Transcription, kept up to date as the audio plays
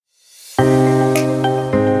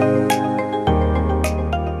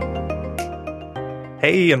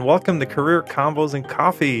Hey, and welcome to Career Combos and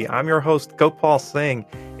Coffee. I'm your host, Gopal Singh,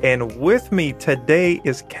 and with me today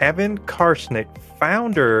is Kevin Karschnik,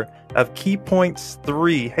 founder of Key Points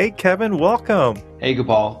 3. Hey, Kevin, welcome. Hey,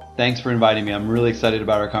 Gopal. Thanks for inviting me. I'm really excited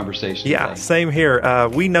about our conversation today. Same here.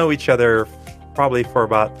 We know each other probably for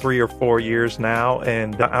about 3 or 4 years now,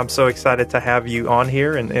 and I'm so excited to have you on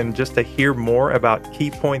here and just to hear more about Key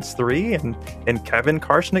Points 3 and Kevin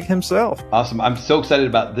Karschnik himself. Awesome. I'm so excited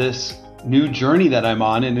about this new journey that I'm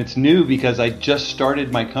on, and it's new because I just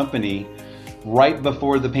started my company right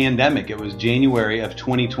before the pandemic. It was January of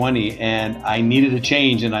 2020, and I needed a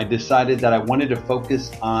change, and I decided that I wanted to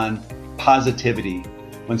focus on positivity.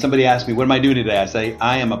 When somebody asks me, what am I doing today? I say,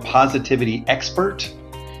 I am a positivity expert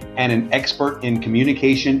and an expert in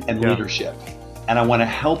communication and leadership. And I want to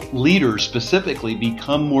help leaders specifically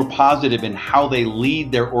become more positive in how they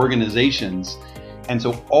lead their organizations. And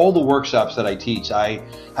so all the workshops that I teach, I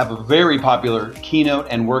have a very popular keynote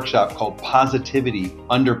and workshop called Positivity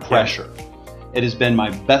Under Pressure. It has been my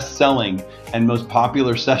best-selling and most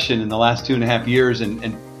popular session in the last 2.5 years.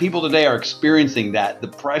 And people today are experiencing that, the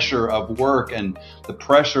pressure of work and the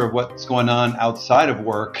pressure of what's going on outside of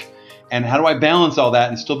work. And how do I balance all that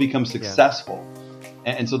and still become successful?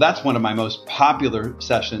 And so that's one of my most popular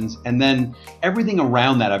sessions. And then everything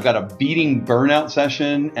around that, I've got a beating burnout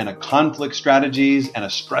session and a conflict strategies and a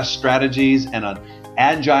stress strategies and an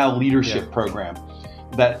agile leadership program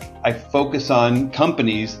that I focus on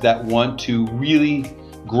companies that want to really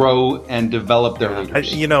grow and develop their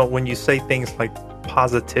leaders. When you say things like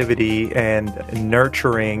positivity and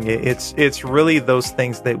nurturing, it's really those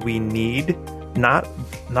things that we need. Not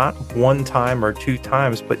one time or 2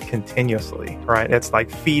 times, but continuously, right? It's like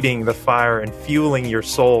feeding the fire and fueling your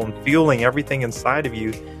soul and fueling everything inside of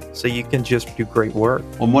you so you can just do great work.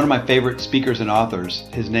 Well, one of my favorite speakers and authors,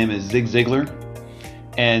 his name is Zig Ziglar.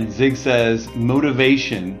 And Zig says,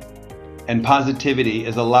 motivation and positivity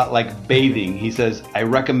is a lot like bathing. He says, I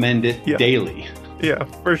recommend it daily. Yeah,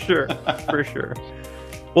 for sure. For sure.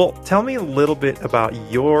 Well, tell me a little bit about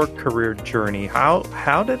your career journey.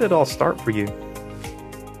 How did it all start for you?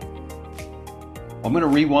 I'm going to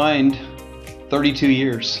rewind 32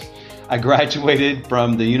 years. I graduated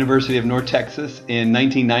from the University of North Texas in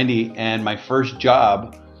 1990, and my first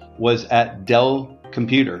job was at Dell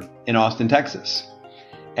Computer in Austin, Texas.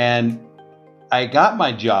 And I got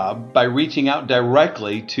my job by reaching out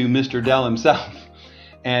directly to Mr. Dell himself.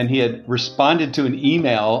 And he had responded to an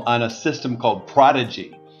email on a system called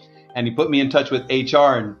Prodigy. And he put me in touch with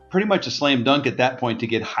HR, and pretty much a slam dunk at that point to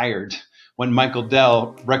get hired when Michael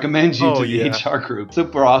Dell recommends you to the HR group.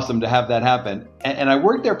 Super awesome to have that happen. And I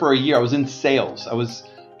worked there for a year. I was in sales. I was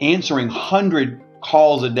answering 100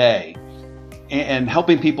 calls a day and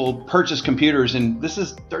helping people purchase computers. And this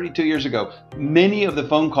is 32 years ago. Many of the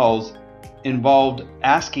phone calls involved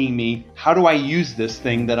asking me, how do I use this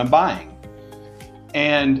thing that I'm buying?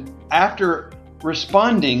 And after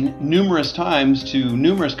responding numerous times to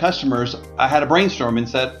numerous customers, I had a brainstorm and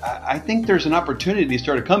said, I think there's an opportunity to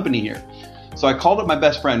start a company here. So I called up my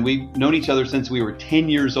best friend. We've known each other since we were 10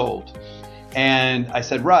 years old. And I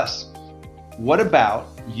said, Russ, what about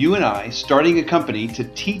you and I starting a company to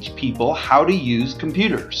teach people how to use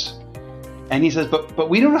computers? And he says, but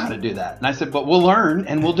we don't know how to do that. And I said, but we'll learn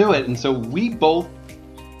and we'll do it. And so we both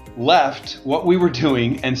left what we were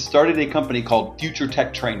doing and started a company called Future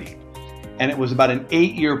Tech Training. And it was about an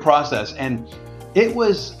 8-year process. And it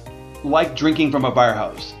was like drinking from a fire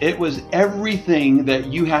hose. It was everything that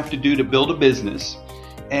you have to do to build a business.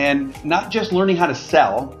 And not just learning how to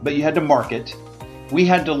sell, but you had to market. We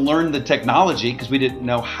had to learn the technology because we didn't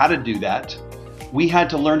know how to do that. We had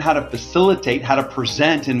to learn how to facilitate, how to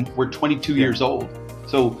present, and we're 22 years old.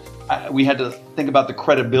 So we had to think about the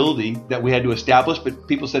credibility that we had to establish. But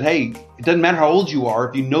people said, hey, it doesn't matter how old you are.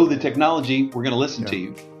 If you know the technology, we're going to listen to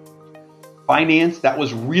you. Finance, that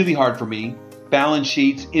was really hard for me. Balance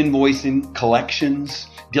sheets, invoicing, collections,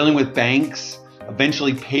 dealing with banks,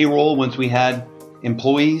 eventually payroll once we had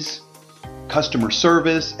employees, customer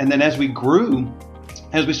service. And then as we grew,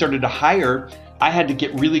 as we started to hire, I had to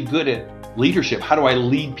get really good at leadership. How do I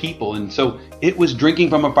lead people? And so it was drinking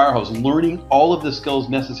from a fire hose, learning all of the skills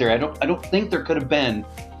necessary. I don't think there could have been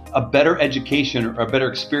a better education or a better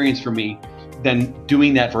experience for me than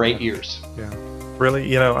doing that for 8 years. Yeah.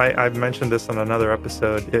 Really, I mentioned this on another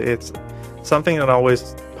episode. It's something that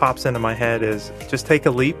always pops into my head is just take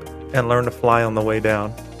a leap and learn to fly on the way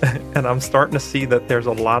down. And I'm starting to see that there's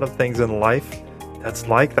a lot of things in life that's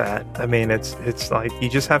like that. I mean, it's like you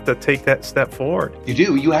just have to take that step forward. You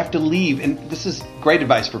do. You have to leave. And this is great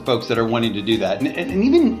advice for folks that are wanting to do that. And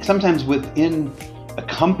even sometimes within a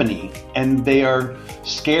company and they are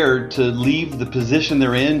scared to leave the position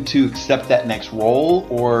they're in to accept that next role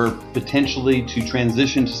or potentially to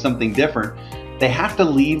transition to something different, they have to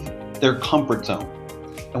leave their comfort zone.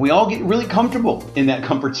 And we all get really comfortable in that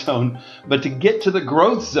comfort zone. But to get to the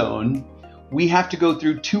growth zone, we have to go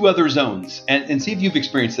through two other zones. And see if you've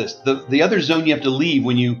experienced this. The other zone you have to leave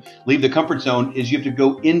when you leave the comfort zone is you have to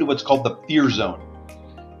go into what's called the fear zone.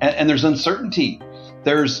 And there's uncertainty.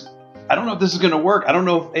 I don't know if this is going to work. I don't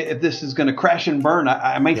know if this is going to crash and burn.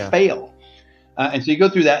 I might fail. And so you go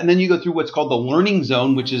through that. And then you go through what's called the learning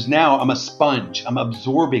zone, which is now I'm a sponge. I'm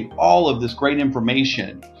absorbing all of this great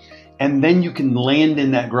information. And then you can land in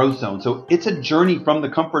that growth zone. So it's a journey from the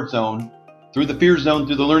comfort zone through the fear zone,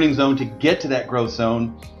 through the learning zone to get to that growth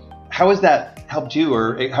zone. How has that helped you,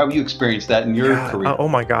 or how have you experienced that in your career? Oh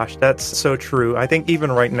my gosh, that's so true. I think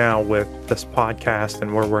even right now with this podcast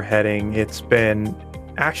and where we're heading, it's been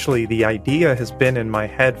actually the idea has been in my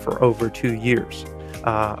head for over 2 years.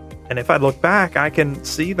 And if I look back, I can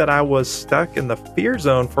see that I was stuck in the fear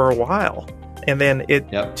zone for a while. And then it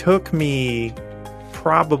took me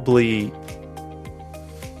probably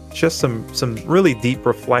just some really deep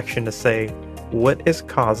reflection to say, what is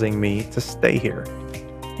causing me to stay here?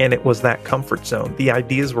 And it was that comfort zone. The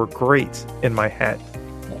ideas were great in my head,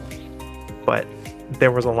 but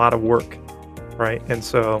there was a lot of work, right? And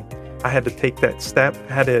so I had to take that step,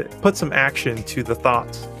 had to put some action to the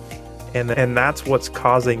thoughts. And that's what's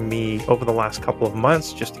causing me over the last couple of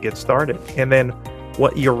months just to get started. And then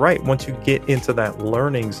you're right, once you get into that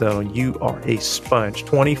learning zone, you are a sponge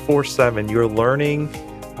 24/7. You're learning.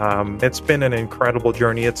 It's been an incredible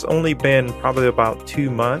journey. It's only been probably about 2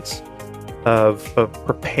 months of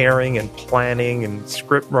preparing and planning and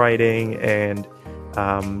script writing and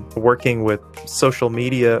working with social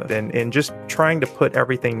media and just trying to put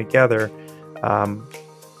everything together.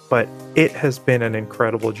 But it has been an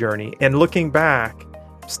incredible journey. And looking back,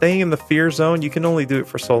 staying in the fear zone, you can only do it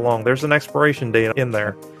for so long. There's an expiration date in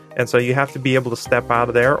there. And so you have to be able to step out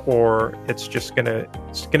of there, or it's gonna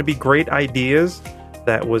be great ideas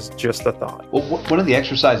that was just a thought. Well, one of the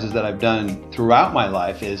exercises that I've done throughout my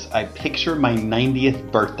life is I picture my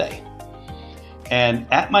 90th birthday. And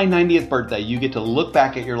at my 90th birthday, you get to look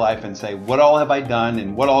back at your life and say, what all have I done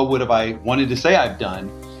and what all would have I wanted to say I've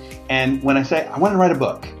done? And when I say, I want to write a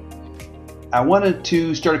book, I wanted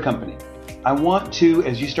to start a company, I want to,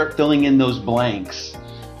 as you start filling in those blanks,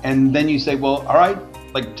 and then you say, well, all right,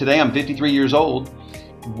 like today I'm 53 years old.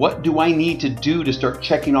 What do I need to do to start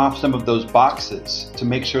checking off some of those boxes to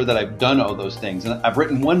make sure that I've done all those things? And I've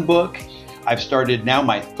written one book. I've started now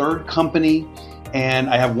my third company, and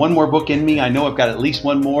I have one more book in me. I know I've got at least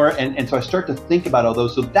one more. And so I start to think about all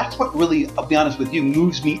those. So that's what really, I'll be honest with you,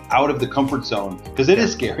 moves me out of the comfort zone, because it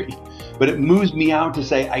is scary, but it moves me out to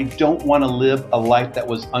say, I don't want to live a life that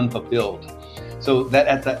was unfulfilled. So that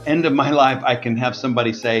at the end of my life, I can have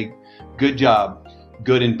somebody say, good job,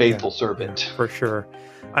 good and faithful servant. Yeah, for sure.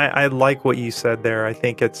 I like what you said there. I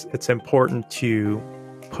think it's important to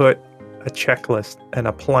put a checklist and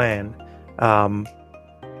a plan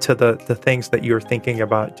to the things that you're thinking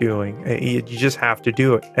about doing. You just have to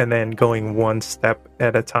do it, and then going one step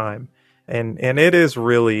at a time. And it is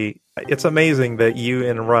really, it's amazing that you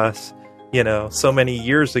and Russ, so many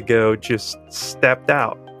years ago just stepped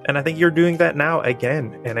out. And I think you're doing that now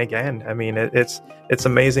again and again. I mean, it's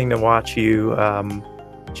amazing to watch you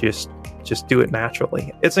just do it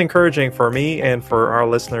naturally. It's encouraging for me and for our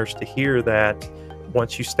listeners to hear that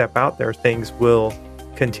once you step out there, things will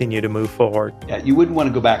continue to move forward. Yeah, you wouldn't want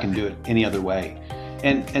to go back and do it any other way.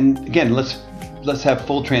 And again, let's have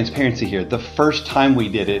full transparency here. The first time we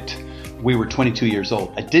did it, we were 22 years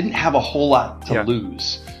old. I didn't have a whole lot to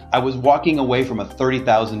lose. I was walking away from a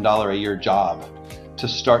 $30,000 a year job to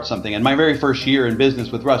start something. And my very first year in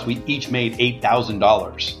business with Russ, we each made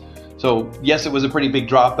 $8,000. So yes, it was a pretty big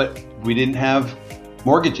drop, but we didn't have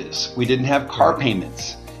mortgages. We didn't have car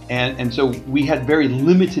payments. And so we had very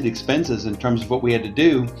limited expenses in terms of what we had to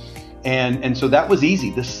do. And so that was easy.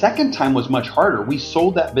 The second time was much harder. We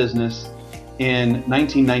sold that business in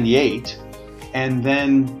 1998. And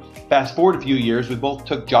then fast forward a few years, we both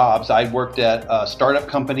took jobs. I worked at a startup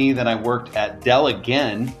company, then I worked at Dell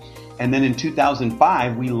again. And then in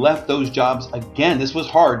 2005, we left those jobs again. This was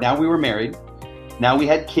hard. Now we were married. Now we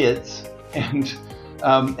had kids, and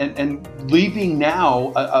leaving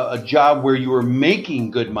now a job where you were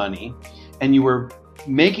making good money and you were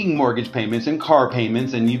making mortgage payments and car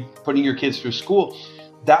payments and you putting your kids through school.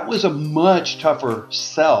 That was a much tougher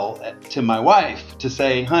sell to my wife to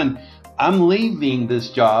say, hun, I'm leaving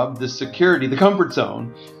this job, this security, the comfort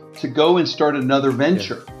zone to go and start another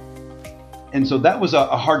venture. And so that was a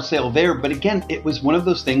hard sale there. But again, it was one of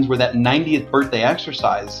those things where that 90th birthday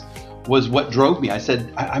exercise was what drove me. I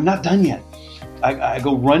said, I'm not done yet. I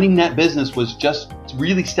go, running that business was just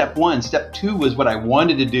really step one. Step two was what I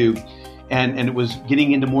wanted to do. And it was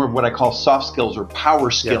getting into more of what I call soft skills or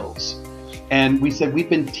power skills. Yeah. And we said, we've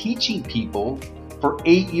been teaching people for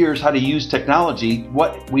 8 years how to use technology.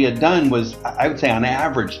 What we had done was, I would say on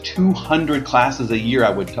average, 200 classes a year I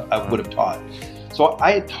would have taught. So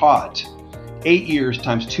I had taught 8 years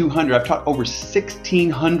times 200. I've taught over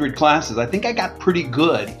 1,600 classes. I think I got pretty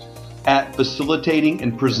good at facilitating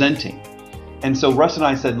and presenting. And so Russ and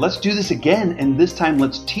I said, let's do this again. And this time,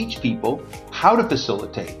 let's teach people how to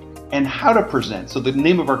facilitate and how to present. So the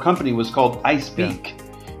name of our company was called I Speak. Yeah.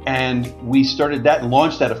 And we started that and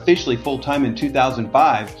launched that officially full time in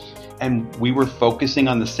 2005. And we were focusing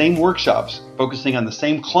on the same workshops, focusing on the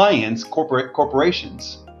same clients,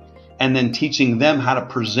 corporations, and then teaching them how to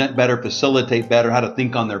present better, facilitate better, how to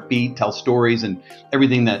think on their feet, tell stories, and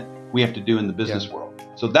everything that we have to do in the business world.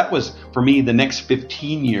 So that was, for me, the next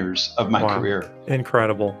 15 years of my career.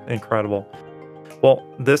 Incredible. Well,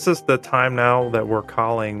 this is the time now that we're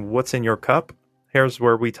calling What's in Your Cup. Here's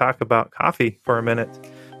where we talk about coffee for a minute.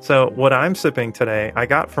 So what I'm sipping today, I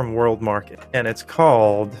got from World Market, and it's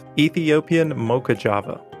called Ethiopian Mocha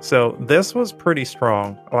Java. So this was pretty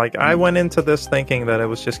strong. Like, I went into this thinking that it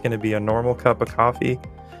was just going to be a normal cup of coffee.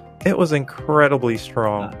 It was incredibly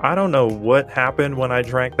strong. I don't know what happened when I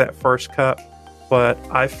drank that first cup, but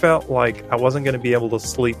I felt like I wasn't going to be able to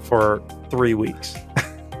sleep for 3 weeks.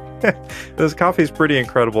 This coffee is pretty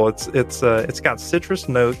incredible. It's got citrus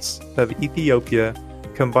notes of Ethiopia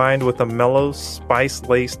combined with a mellow,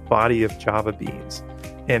 spice-laced body of Java beans.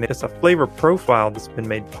 And it's a flavor profile that's been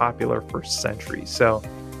made popular for centuries. So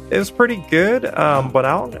it was pretty good, but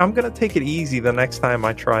I'm going to take it easy the next time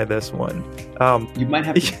I try this one. You might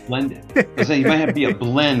have to blend it. I say you might have to be a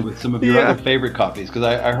blend with some of your other favorite coffees, because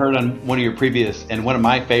I heard on one of your previous, and one of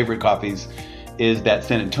my favorite coffees is that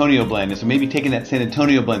San Antonio blend. And so maybe taking that San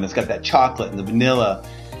Antonio blend that's got that chocolate and the vanilla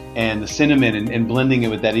and the cinnamon and blending it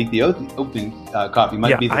with that Ethiopian coffee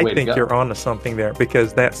might be the way to go. I think you're onto something there,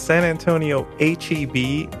 because that San Antonio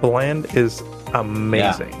HEB blend is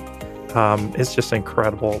amazing. Yeah. It's just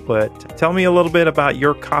incredible. But tell me a little bit about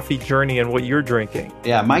your coffee journey and what you're drinking.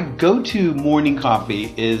 Yeah, my go-to morning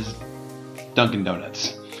coffee is Dunkin'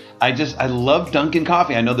 Donuts. I love Dunkin'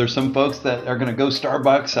 coffee. I know there's some folks that are going to go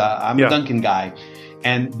Starbucks. I'm a Dunkin' guy.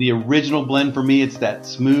 And the original blend for me, it's that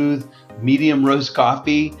smooth, medium roast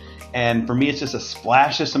coffee. And for me, it's just a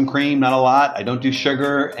splash of some cream, not a lot. I don't do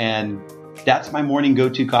sugar. And that's my morning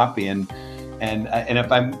go-to coffee. And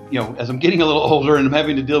if I'm, as I'm getting a little older and I'm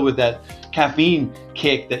having to deal with that caffeine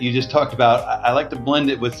kick that you just talked about, I like to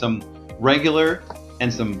blend it with some regular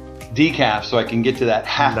and some decaf, so I can get to that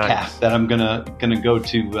half calf that I'm gonna go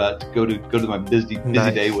to my busy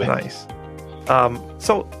day with. Nice.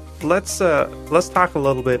 So let's talk a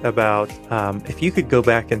little bit about if you could go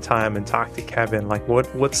back in time and talk to Kevin, like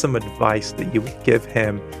what's some advice that you would give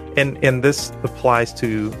him, and this applies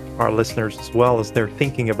to our listeners as well as they're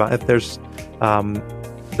thinking about, if there's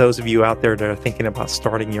those of you out there that are thinking about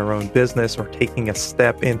starting your own business or taking a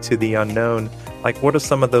step into the unknown, like what are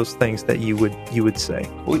some of those things that you would say?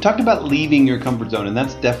 Well, we talked about leaving your comfort zone, and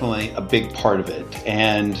that's definitely a big part of it.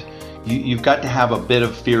 And you've got to have a bit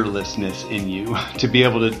of fearlessness in you to be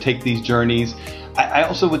able to take these journeys. I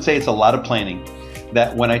also would say it's a lot of planning.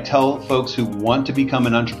 That when I tell folks who want to become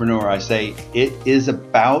an entrepreneur, I say it is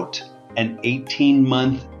about an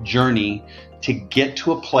 18-month journey to get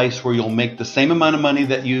to a place where you'll make the same amount of money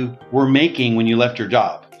that you were making when you left your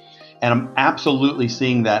job. And I'm absolutely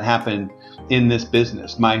seeing that happen in this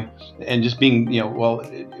business. And just being,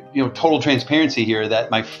 total transparency here,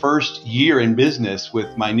 that my first year in business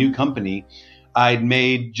with my new company, I'd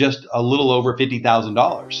made just a little over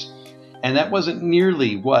 $50,000. And that wasn't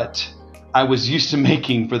nearly what I was used to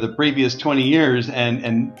making for the previous 20 years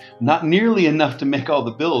and not nearly enough to make all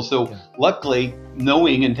the bills. So luckily,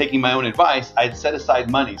 knowing and taking my own advice, I'd set aside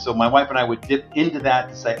money. So my wife and I would dip into that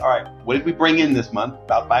to say, all right, what did we bring in this month?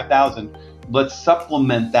 About $5,000. Let's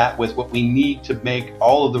supplement that with what we need to make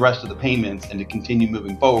all of the rest of the payments and to continue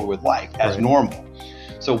moving forward with life as normal.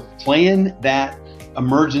 So plan that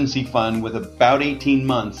emergency fund with about 18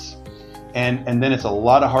 months. And then it's a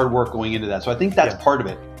lot of hard work going into that. So I think that's part of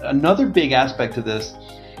it. Another big aspect to this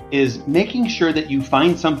is making sure that you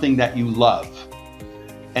find something that you love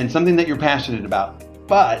and something that you're passionate about.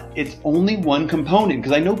 But it's only one component,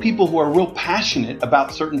 because I know people who are real passionate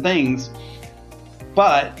about certain things,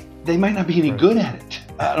 but they might not be any good at it.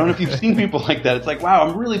 I don't know if you've seen people like that. It's like, wow,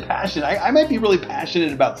 I'm really passionate. I might be really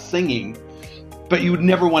passionate about singing, but you would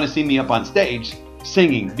never want to see me up on stage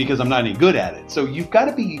singing because I'm not any good at it. So you've got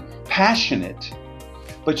to be passionate,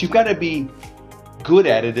 but you've got to be good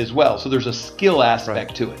at it as well. So there's a skill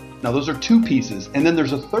aspect to it. Now those are two pieces. And then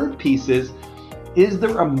there's a third piece is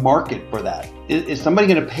there a market for that? Is somebody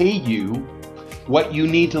going to pay you what you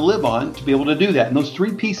need to live on to be able to do that? And those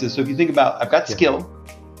three pieces. So if you think about, I've got skill,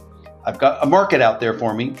 I've got a market out there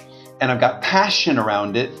for me, and I've got passion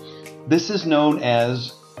around it. This is known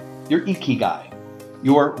as your ikigai,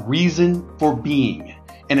 your reason for being.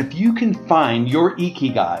 And if you can find your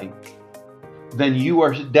ikigai, then you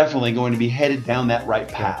are definitely going to be headed down that right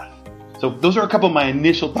path. So those are a couple of my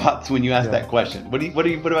initial thoughts when you asked that question. What do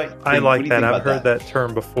I like that. I've heard that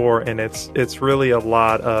term before, and it's really a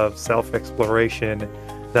lot of self-exploration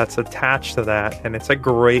that's attached to that. And it's a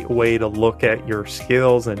great way to look at your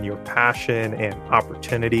skills and your passion and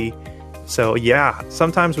opportunity. So yeah,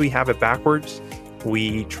 sometimes we have it backwards.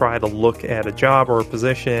 We try to look at a job or a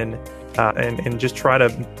position and just try to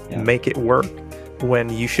make it work, when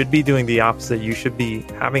you should be doing the opposite. You should be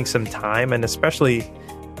having some time. And especially,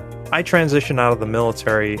 I transitioned out of the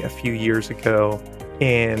military a few years ago,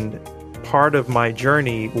 and part of my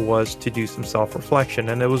journey was to do some self-reflection.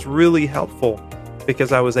 And it was really helpful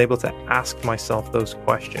because I was able to ask myself those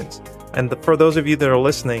questions. And for those of you that are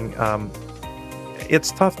listening,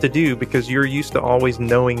 it's tough to do because you're used to always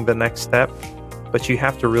knowing the next step, but you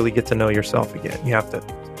have to really get to know yourself again. You have to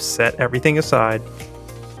set everything aside,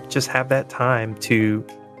 just have that time to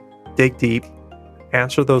dig deep,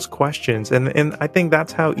 answer those questions. And I think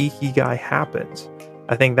that's how Ikigai happens.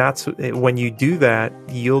 I think that's when you do that,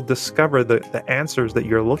 you'll discover the answers that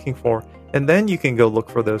you're looking for. And then you can go look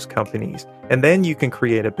for those companies. And then you can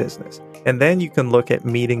create a business. And then you can look at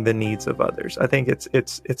meeting the needs of others. I think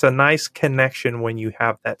it's a nice connection when you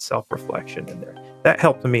have that self-reflection in there. That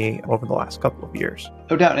helped me over the last couple of years.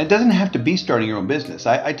 No doubt. It doesn't have to be starting your own business.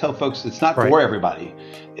 I tell folks it's not for everybody.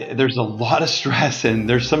 There's a lot of stress, and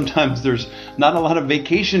there's not a lot of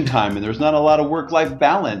vacation time, and there's not a lot of work-life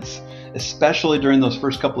balance, especially during those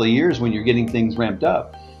first couple of years when you're getting things ramped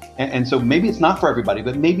up. And so maybe it's not for everybody,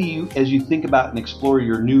 but maybe you, as you think about and explore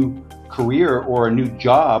your new career or a new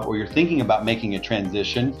job, or you're thinking about making a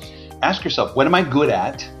transition, ask yourself, what am I good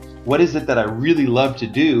at? What is it that I really love to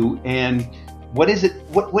do? And what is it?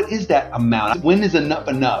 What is that amount? When is enough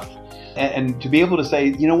enough? And to be able to say,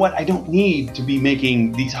 you know what, I don't need to be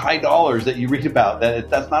making these high dollars that you read about.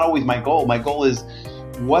 That's not always my goal. My goal is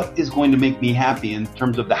what is going to make me happy in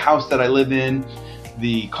terms of the house that I live in,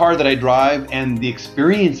 the car that I drive, and the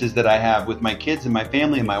experiences that I have with my kids and my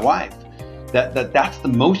family and my wife. That's the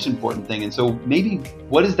most important thing. And so maybe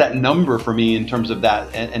what is that number for me in terms of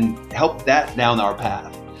that, and help that down our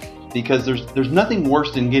path. Because there's nothing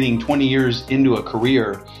worse than getting 20 years into a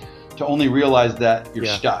career to only realize that you're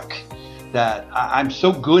stuck. That I'm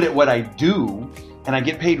so good at what I do and I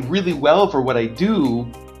get paid really well for what I do,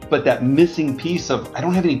 but that missing piece of I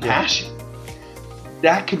don't have any passion.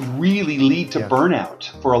 That could really lead to burnout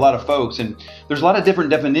for a lot of folks. And there's a lot of different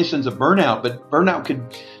definitions of burnout, but burnout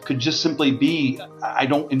could just simply be, I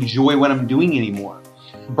don't enjoy what I'm doing anymore.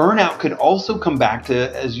 Burnout could also come back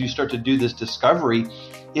to, as you start to do this discovery,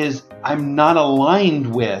 is I'm not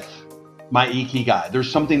aligned with my ikigai. There's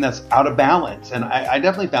something that's out of balance. And I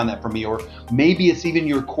definitely found that for me. Or maybe it's even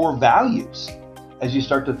your core values as you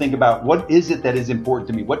start to think about what is it that is important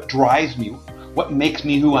to me? What drives me? What makes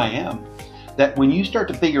me who I am? That when you start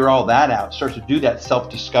to figure all that out, start to do that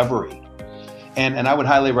self-discovery. And I would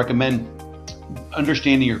highly recommend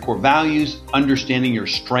understanding your core values, understanding your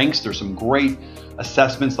strengths. There's some great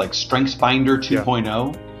assessments like StrengthsFinder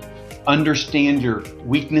 2.0. Understand your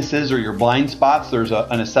weaknesses or your blind spots. There's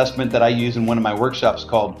an assessment that I use in one of my workshops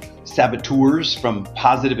called Saboteurs from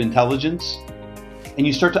Positive Intelligence. And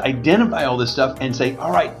you start to identify all this stuff and say,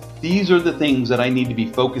 all right, these are the things that I need to be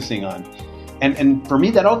focusing on. And for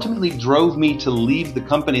me, that ultimately drove me to leave the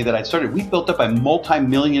company that I started. We built up a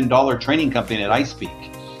multi-million-dollar training company at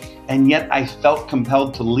iSpeak. And yet I felt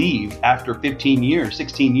compelled to leave after 15 years,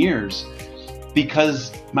 16 years,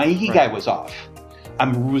 because my ikigai was off. I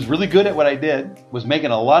was really good at what I did, was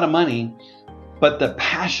making a lot of money, but the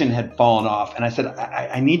passion had fallen off. And I said,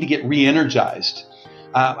 I need to get re-energized.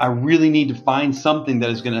 I really need to find something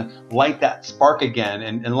that is going to light that spark again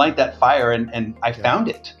and light that fire. And I found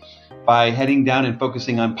it by heading down and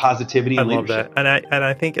focusing on positivity and leadership. I love that. And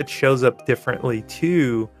I think it shows up differently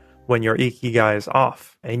too when your ikigai is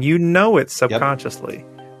off. And you know it subconsciously,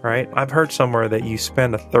 right? I've heard somewhere that you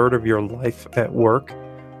spend a third of your life at work.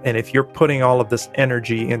 And if you're putting all of this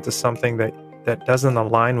energy into something that doesn't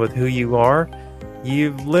align with who you are,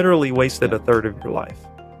 you've literally wasted a third of your life.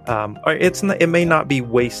 it may not be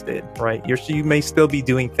wasted, right? You may still be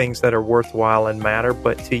doing things that are worthwhile and matter,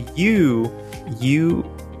 but to you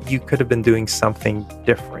could have been doing something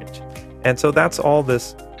different. And so that's all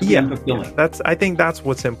this. I think that's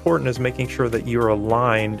what's important, is making sure that you're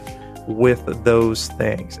aligned with those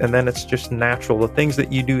things. And then it's just natural. The things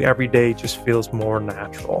that you do every day just feels more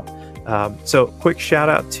natural. So quick shout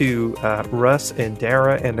out to Russ and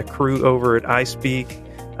Dara and the crew over at iSpeak.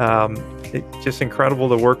 It's just incredible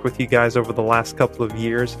to work with you guys over the last couple of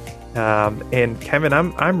years. And Kevin,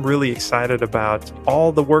 I'm really excited about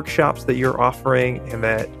all the workshops that you're offering and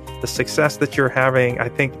that the success that you're having. I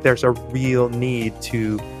think there's a real need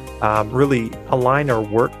to really align our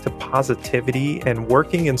work to positivity and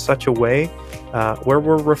working in such a way where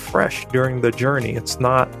we're refreshed during the journey. It's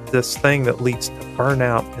not this thing that leads to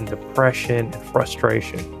burnout and depression and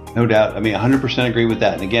frustration. No doubt. I mean, 100% agree with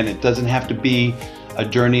that. And again, it doesn't have to be a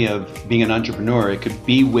journey of being an entrepreneur. It could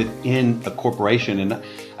be within a corporation. And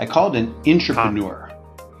I call it an intrapreneur.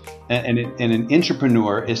 And an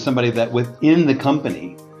intrapreneur is somebody that within the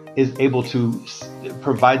company is able to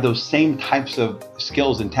provide those same types of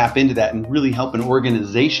skills and tap into that and really help an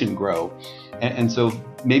organization grow. And so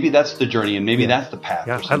maybe that's the journey, and maybe that's the path.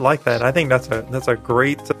 Yeah, I like that. I think that's a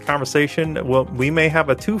great conversation. Well, we may have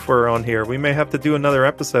a twofer on here. We may have to do another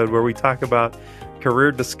episode where we talk about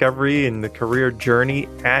career discovery and the career journey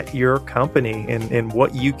at your company and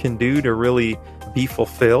what you can do to really be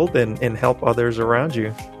fulfilled and help others around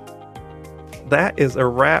you. That is a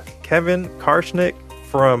wrap. Kevin Karschnik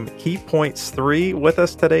from Key Points 3 with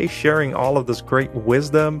us today, sharing all of this great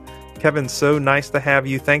wisdom. Kevin, so nice to have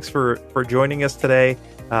you. Thanks for joining us today.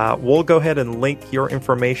 We'll go ahead and link your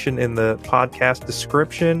information in the podcast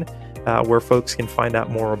description where folks can find out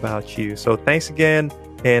more about you. So thanks again,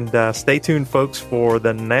 and stay tuned, folks, for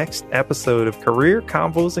the next episode of Career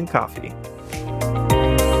Convos and Coffee.